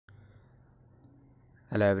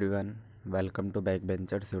Hello everyone, welcome to back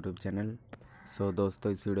benchers YouTube channel.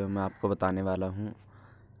 दोस्तों, इस video में आपको बताने वाला हूँ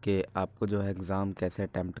कि आपको जो है एग्ज़ाम कैसे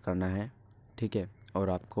अटैम्प्ट करना है, ठीक है। और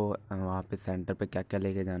आपको वहाँ पे सेंटर पे क्या क्या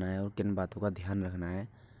लेके जाना है और किन बातों का ध्यान रखना है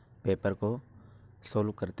पेपर को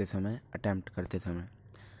सोल्व करते समय, अटैम्प्ट करते समय।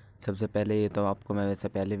 सबसे पहले ये तो आपको मैं वैसे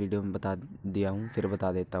पहले वीडियो में बता दिया हूँ, फिर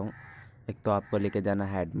बता देता हूँ। एक तो आपको लेके जाना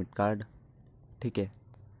है एडमिट कार्ड, ठीक है।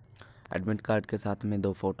 एडमिट कार्ड के साथ में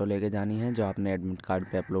 2 फ़ोटो लेके जानी है जो आपने एडमिट कार्ड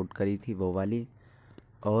पे अपलोड करी थी वो वाली,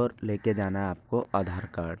 और लेके जाना है आपको आधार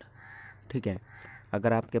कार्ड, ठीक है।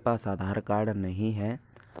 अगर आपके पास आधार कार्ड नहीं है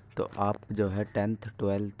तो आप जो है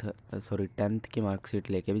 10th की मार्कशीट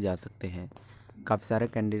लेके भी जा सकते हैं। काफ़ी सारे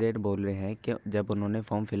कैंडिडेट बोल रहे हैं कि जब उन्होंने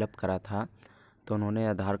फॉर्म फिलअप करा था तो उन्होंने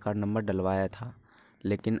आधार कार्ड नंबर डलवाया था,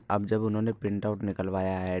 लेकिन अब जब उन्होंने प्रिंट आउट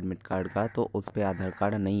निकलवाया है एडमिट कार्ड का तो उस पर आधार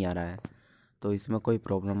कार्ड नहीं आ रहा है। तो इसमें कोई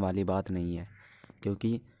प्रॉब्लम वाली बात नहीं है,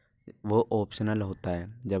 क्योंकि वो ऑप्शनल होता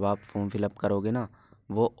है। जब आप फॉर्म फिलअप करोगे ना,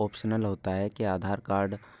 वो ऑप्शनल होता है कि आधार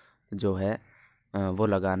कार्ड जो है वो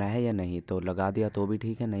लगाना है या नहीं। तो लगा दिया तो भी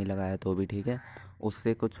ठीक है, नहीं लगाया तो भी ठीक है,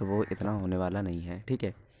 उससे कुछ वो इतना होने वाला नहीं है, ठीक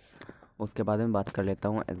है। उसके बाद में बात कर लेता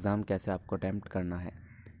हूँ एग्ज़ाम कैसे आपको अटैम्प्ट करना है।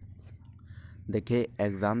 देखिए,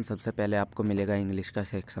 एग्ज़ाम सबसे पहले आपको मिलेगा इंग्लिश का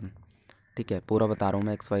सेक्शन, ठीक है। पूरा बता रहा हूँ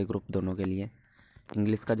मैं, XY ग्रुप दोनों के लिए।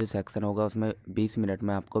 इंग्लिश का जो सेक्शन होगा उसमें 20 मिनट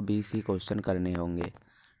में आपको 20 ही क्वेश्चन करने होंगे,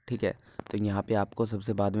 ठीक है। तो यहाँ पे आपको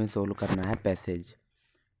सबसे बाद में सोल्व करना है पैसेज,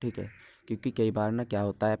 ठीक है। क्योंकि कई बार ना क्या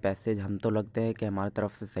होता है, पैसेज हम तो लगते हैं कि हमारी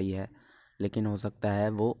तरफ से सही है, लेकिन हो सकता है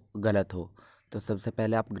वो गलत हो। तो सबसे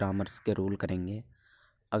पहले आप ग्रामर्स के रूल करेंगे।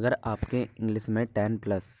 अगर आपके इंग्लिश में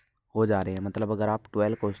 10+ हो जा रहे हैं, मतलब अगर आप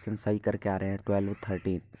 12 क्वेश्चन सही करके आ रहे हैं,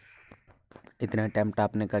 12-13 इतने अटैम्प्ट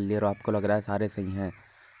आपने कर लिए और आपको लग रहा है सारे सही हैं,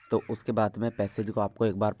 तो उसके बाद में पैसेज को आपको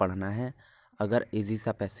एक बार पढ़ना है। अगर इजी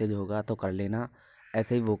सा पैसेज होगा तो कर लेना।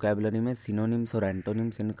 ऐसे ही वोकेबलरी में सिनोनिम्स और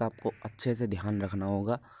एंटोनिम्स, इनका आपको अच्छे से ध्यान रखना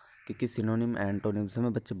होगा, क्योंकि सिनोनिम एंटोनिम्स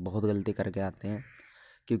में बच्चे बहुत गलती करके आते हैं।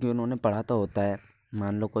 क्योंकि उन्होंने पढ़ा तो होता है,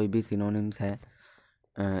 मान लो कोई भी सिनोनिम्स है,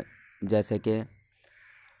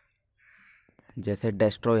 जैसे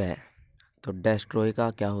डेस्ट्रॉय है, तो डेस्ट्रॉय का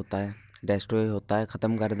क्या होता है, डेस्ट्रॉय होता है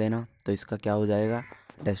ख़त्म कर देना। तो इसका क्या हो जाएगा,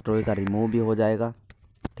 डेस्ट्रॉय का रिमूव भी हो जाएगा,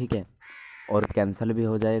 ठीक है, और कैंसिल भी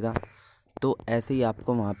हो जाएगा। तो ऐसे ही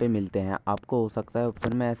आपको वहाँ पे मिलते हैं। आपको हो सकता है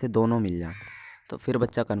ऑप्शन में ऐसे दोनों मिल जाए, तो फिर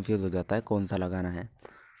बच्चा कंफ्यूज हो जाता है कौन सा लगाना है।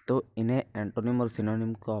 तो इन्हें एंटोनिम और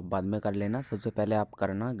सिनोनिम को आप बाद में कर लेना। सबसे पहले आप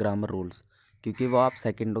करना ग्रामर रूल्स, क्योंकि वो आप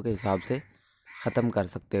सेकंडों के हिसाब से ख़त्म कर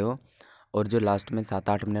सकते हो। और जो लास्ट में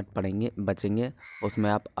 7-8 मिनट पढ़ेंगे बचेंगे, उसमें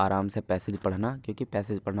आप आराम से पैसेज पढ़ना, क्योंकि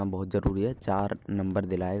पैसेज पढ़ना बहुत ज़रूरी है। 4 नंबर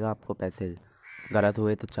दिलाएगा आपको पैसेज। गलत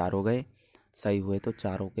हुए तो 4 हो गए, सही हुए तो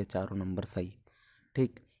चारों के चारों नंबर सही,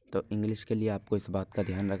 ठीक। तो इंग्लिश के लिए आपको इस बात का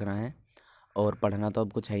ध्यान रखना है। और पढ़ना तो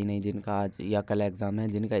अब कुछ है ही नहीं। जिनका आज या कल एग्ज़ाम है,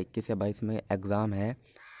 जिनका 21 या 22 में एग्ज़ाम है,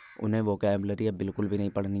 उन्हें वोकैबुलरी अब बिल्कुल भी नहीं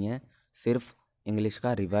पढ़नी है, सिर्फ इंग्लिश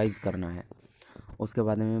का रिवाइज़ करना है। उसके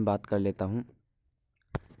बाद में मैं बात कर लेता हूँ,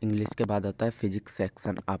 इंग्लिश के बाद आता है फ़िज़िक्स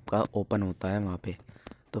सेक्शन, आपका ओपन होता है वहाँ पे।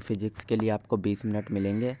 तो फ़िज़िक्स के लिए आपको 20 मिनट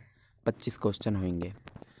मिलेंगे, 25 क्वेश्चन होंगे।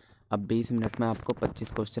 अब 20 मिनट में आपको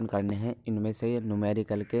 25 क्वेश्चन करने हैं। इनमें से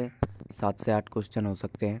न्यूमेरिकल के 7 से 8 क्वेश्चन हो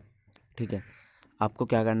सकते हैं, ठीक है। आपको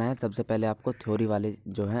क्या करना है, सबसे पहले आपको थ्योरी वाले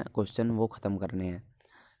जो हैं क्वेश्चन वो ख़त्म करने हैं।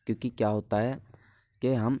 क्योंकि क्या होता है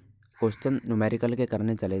कि हम क्वेश्चन न्यूमेरिकल के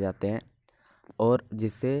करने चले जाते हैं, और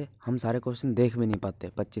जिससे हम सारे क्वेश्चन देख भी नहीं पाते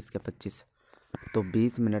 25 के 25। तो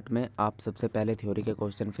 20 मिनट में आप सबसे पहले थ्योरी के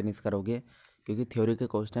क्वेश्चन फिनिश करोगे, क्योंकि थ्योरी के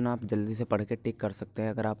क्वेश्चन आप जल्दी से पढ़ के टिक कर सकते हैं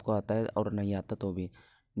अगर आपको आता है, और नहीं आता तो भी।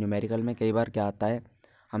 न्यूमेरिकल में कई बार क्या आता है,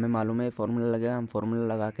 हमें मालूम है फार्मूला लगेगा, हम फार्मूला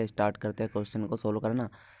लगा के स्टार्ट करते हैं क्वेश्चन को सोल्व करना,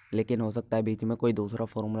 लेकिन हो सकता है बीच में कोई दूसरा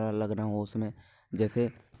फार्मूला लगना हो उसमें। जैसे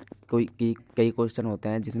कई क्वेश्चन होते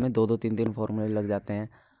हैं जिसमें 2-2 3-3 फार्मूले लग जाते हैं,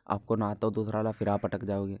 आपको ना आता हो दूसरा वाला, फिर आप अटक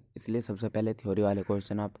जाओगे। इसलिए सबसे पहले थ्योरी वाले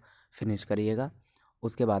क्वेश्चन आप फिनिश करिएगा,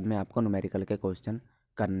 उसके बाद में आपको न्यूमेरिकल के क्वेश्चन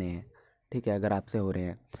करने हैं, ठीक है, अगर आपसे हो रहे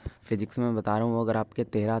हैं। फिज़िक्स में बता रहा हूँ, अगर आपके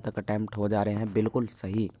 13 तक अटैम्प्ट हो जा रहे हैं बिल्कुल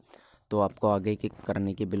सही, तो आपको आगे की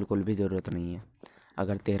करने की बिल्कुल भी ज़रूरत नहीं है,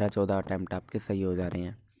 अगर 13-14 अटैम्प्ट आपके सही हो जा रहे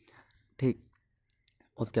हैं, ठीक।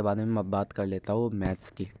 उसके बाद में मैं बात कर लेता हूँ मैथ्स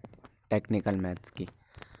की, टेक्निकल मैथ्स की।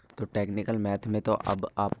 तो टेक्निकल मैथ में तो अब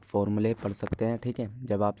आप फॉर्मूले पढ़ सकते हैं, ठीक है।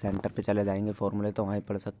 जब आप सेंटर पे चले जाएंगे फॉर्मूले तो वहीं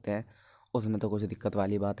पढ़ सकते हैं, उसमें तो कुछ दिक्कत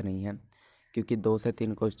वाली बात नहीं है। क्योंकि 2 से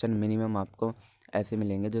 3 क्वेश्चन मिनिमम आपको ऐसे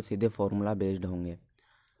मिलेंगे जो सीधे फार्मूला बेस्ड होंगे।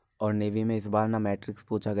 और नेवी में इस बार ना मैट्रिक्स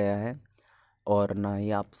पूछा गया है और ना ही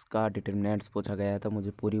आपका डिटर्मिनेंट्स पूछा गया है, तो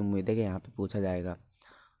मुझे पूरी उम्मीद है कि यहाँ पे पूछा जाएगा।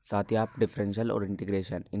 साथ ही आप डिफरेंशियल और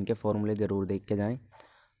इंटीग्रेशन, इनके फॉर्मूले ज़रूर देख के जाएँ।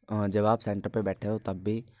 जब आप सेंटर पे बैठे हो तब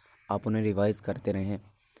भी आप उन्हें रिवाइज़ करते रहें,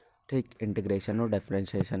 ठीक, इंटीग्रेशन और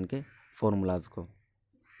डिफरेंशिएशन के फॉर्मूलाज को।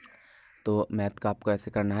 तो मैथ का आपको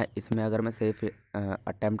ऐसे करना है। इसमें अगर मैं सिर्फ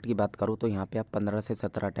अटैम्प्ट की बात करूँ तो यहाँ पे आप 15 से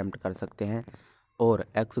 17 अटैम्प्ट कर सकते हैं। और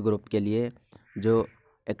एक्स ग्रुप के लिए जो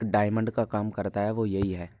एक डायमंड का काम करता है वो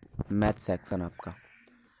यही है, मैथ सेक्शन। आपका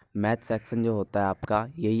मैथ सेक्शन जो होता है आपका,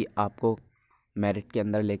 यही आपको मेरिट के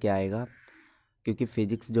अंदर लेके आएगा, क्योंकि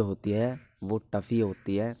फ़िज़िक्स जो होती है वो टफ़ ही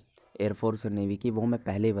होती है एयरफोर्स और नेवी की। वो मैं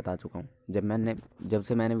पहले ही बता चुका हूँ। जब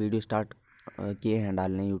से मैंने वीडियो स्टार्ट किए हैं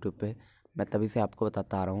डालने यूट्यूब पे, मैं तभी से आपको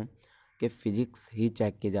बताता आ रहा हूँ कि फ़िज़िक्स ही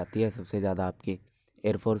चेक की जाती है सबसे ज़्यादा आपकी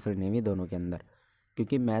एयरफोर्स और नेवी दोनों के अंदर,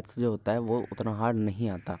 क्योंकि मैथ्स जो होता है वो उतना हार्ड नहीं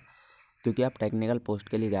आता, क्योंकि आप टेक्निकल पोस्ट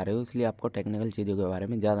के लिए जा रहे हो, इसलिए आपको टेक्निकल चीज़ों के बारे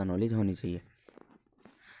में ज़्यादा नॉलेज होनी चाहिए।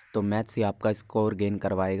 तो मैथ्स ही आपका स्कोर गेन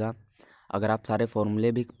करवाएगा। अगर आप सारे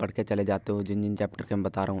फॉर्मूले भी पढ़ के चले जाते हो जिन जिन चैप्टर के मैं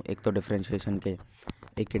बता रहा हूँ, एक तो डिफरेंशिएशन के,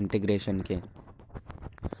 एक इंटीग्रेशन के,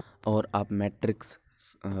 और आप मैट्रिक्स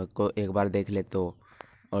को एक बार देख लेते हो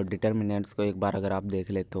और डिटर्मिनेंट्स को एक बार अगर आप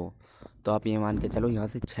देख लेते हो, तो आप ये मान के चलो यहाँ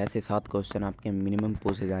से 6 से 7 क्वेश्चन आपके मिनिमम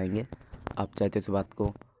पूछे जाएंगे। आप चाहते इस बात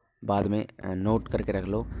को बाद में नोट करके रख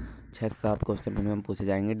लो, 6 से 7 क्वेश्चन मिनिमम पूछे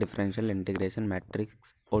जाएंगे डिफरेंशियल, इंटीग्रेशन,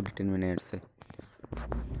 मैट्रिक्स और डिटर्मिनेंट्स से।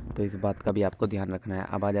 तो इस बात का भी आपको ध्यान रखना है।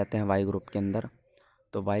 अब आ जाते हैं वाई ग्रुप के अंदर।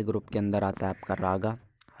 तो वाई ग्रुप के अंदर आता है आपका रागा।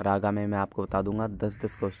 रागा में मैं आपको बता दूंगा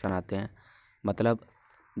 10-10 क्वेश्चन आते हैं, मतलब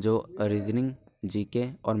जो रीजनिंग, जीके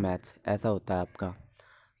और मैथ्स ऐसा होता है आपका।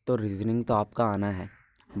 तो रीजनिंग तो आपका आना है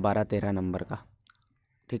 12-13 नंबर का,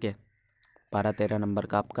 ठीक है, 12-13 नंबर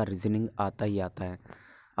का आपका रीजनिंग आता ही आता है।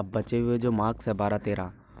 अब बचे हुए जो मार्क्स है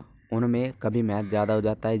 12-13, उनमें कभी मैथ ज़्यादा हो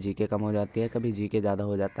जाता है, जीके कम हो जाती है, कभी जीके ज़्यादा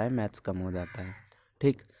हो जाता है, मैथ्स कम हो जाता है,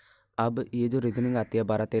 ठीक। अब ये जो रीजनिंग आती है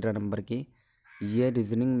 12-13 नंबर की, ये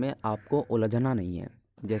रीजनिंग में आपको उलझना नहीं है।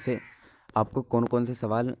 जैसे आपको कौन कौन से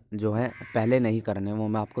सवाल जो है पहले नहीं करने, वो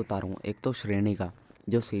मैं आपको बता रहा हूँ। एक तो श्रेणी का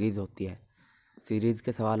जो सीरीज़ होती है, सीरीज़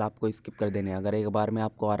के सवाल आपको स्किप कर देने हैं। अगर एक बार में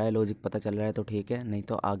आपको आ रहा है, लॉजिक पता चल रहा है तो ठीक है, नहीं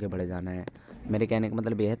तो आगे बढ़ जाना है। मेरे कहने का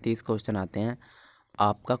मतलब ये है 30 क्वेश्चन आते हैं,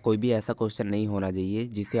 आपका कोई भी ऐसा क्वेश्चन नहीं होना चाहिए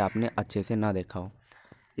जिसे आपने अच्छे से ना देखा हो।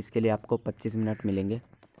 इसके लिए आपको 25 मिनट मिलेंगे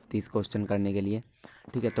 30 क्वेश्चन करने के लिए,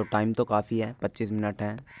 ठीक है। तो टाइम तो काफ़ी है, 25 मिनट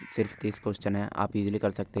है, सिर्फ 30 क्वेश्चन है, आप इजीली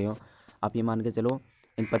कर सकते हो। आप ये मान के चलो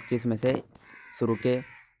इन 25 में से शुरू के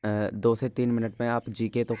 2 से 3 मिनट में आप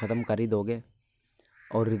जीके तो ख़त्म कर ही दोगे,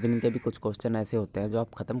 और रीजनिंग के भी कुछ क्वेश्चन ऐसे होते हैं जो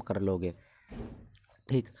आप ख़त्म कर लोगे,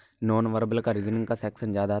 ठीक। नॉन वर्बल का रीजनिंग का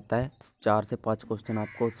सेक्शन ज़्यादा आता है, 4 से 5 क्वेश्चन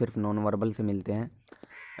आपको सिर्फ नॉन वर्बल से मिलते हैं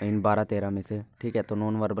इन 12-13 में से, ठीक है। तो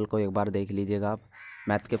नॉन वर्बल को एक बार देख लीजिएगा आप।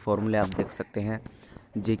 मैथ के फॉर्मूले आप देख सकते हैं।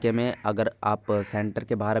 जीके में अगर आप सेंटर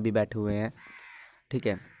के बाहर अभी बैठे हुए हैं, ठीक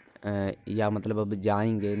है, या मतलब अब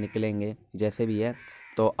जाएंगे निकलेंगे जैसे भी है,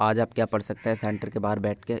 तो आज आप क्या पढ़ सकते हैं, सेंटर के बाहर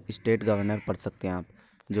बैठ के स्टेट गवर्नर पढ़ सकते हैं आप।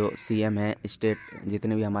 जो सीएम हैं, स्टेट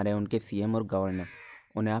जितने भी हमारे हैं उनके सीएम और गवर्नर,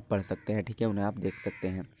 उन्हें आप पढ़ सकते हैं, ठीक है, उन्हें आप देख सकते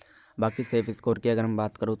हैं। बाकी सेफ़ स्कोर की अगर हम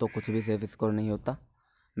बात करूँ तो कुछ भी सेफ़ स्कोर नहीं होता।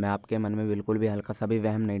 मैं आपके मन में बिल्कुल भी हल्का सा भी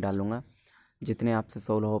वहम नहीं डालूंगा। जितने आपसे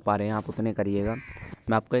सोल्व हो पा रहे हैं आप उतने करिएगा।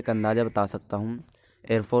 मैं आपको एक अंदाज़ा बता सकता हूँ,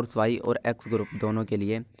 एयरफोर्स वाई और एक्स ग्रुप दोनों के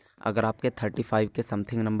लिए अगर आपके 35 के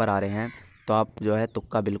समथिंग नंबर आ रहे हैं तो आप जो है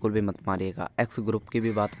तुक्का बिल्कुल भी मत मारिएगा। एक्स ग्रुप की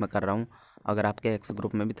भी बात मैं कर रहा हूँ, अगर आपके एक्स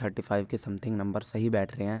ग्रुप में भी 35 के समथिंग नंबर सही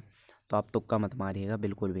बैठ रहे हैं तो आप तुक्का मत मारिएगा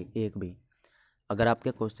बिल्कुल भी, एक भी। अगर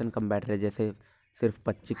आपके क्वेश्चन कम बैठ रहे हैं, जैसे सिर्फ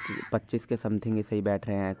 25 के समथिंग ही सही बैठ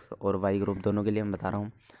रहे हैं एक्स और वाई ग्रुप दोनों के लिए मैं बता रहा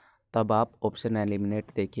हूँ, तब आप ऑप्शन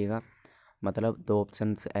एलिमिनेट देखिएगा। मतलब 2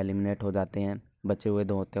 ऑप्शंस एलिमिनेट हो जाते हैं, बचे हुए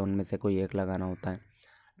 2 होते हैं, उनमें से कोई एक लगाना होता है,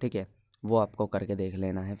 ठीक है, वो आपको करके देख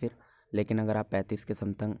लेना है फिर। लेकिन अगर आप 35 के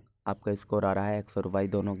समथिंग आपका स्कोर आ रहा है, एक्स और वाई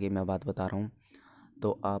दोनों की मैं बात बता रहा हूँ,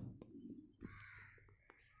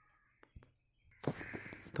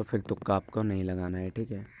 तो फिर तुक्का आपको नहीं लगाना है,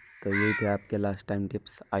 ठीक है। तो यही थे आपके last time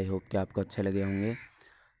tips. I hope कि आपको अच्छे लगे होंगे।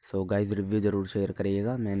 सो गाइज़, रिव्यू ज़रूर शेयर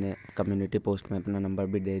करिएगा। मैंने कम्युनिटी पोस्ट में अपना नंबर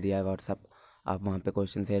भी दे दिया है व्हाट्सअप, आप वहाँ पे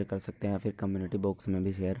क्वेश्चन शेयर कर सकते हैं, फिर कम्युनिटी बॉक्स में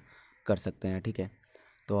भी शेयर कर सकते हैं, ठीक है।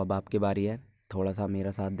 तो अब आपकी बारी है थोड़ा सा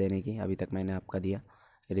मेरा साथ देने की, अभी तक मैंने आपका दिया।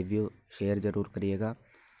 रिव्यू शेयर ज़रूर करिएगा।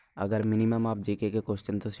 अगर मिनिमम आप जीके के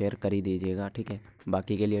क्वेश्चन तो शेयर कर ही दीजिएगा, ठीक है।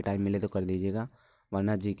 बाकी के लिए टाइम मिले तो कर दीजिएगा,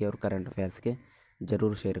 वरना जीके और करंट अफेयर्स के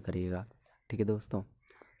ज़रूर शेयर करिएगा, ठीक है दोस्तों।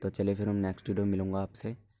 तो चलिए फिर हम नेक्स्ट वीडियो मिलूँगा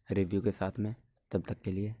आपसे रिव्यू के साथ में। तब तक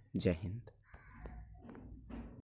के लिए जय हिंद।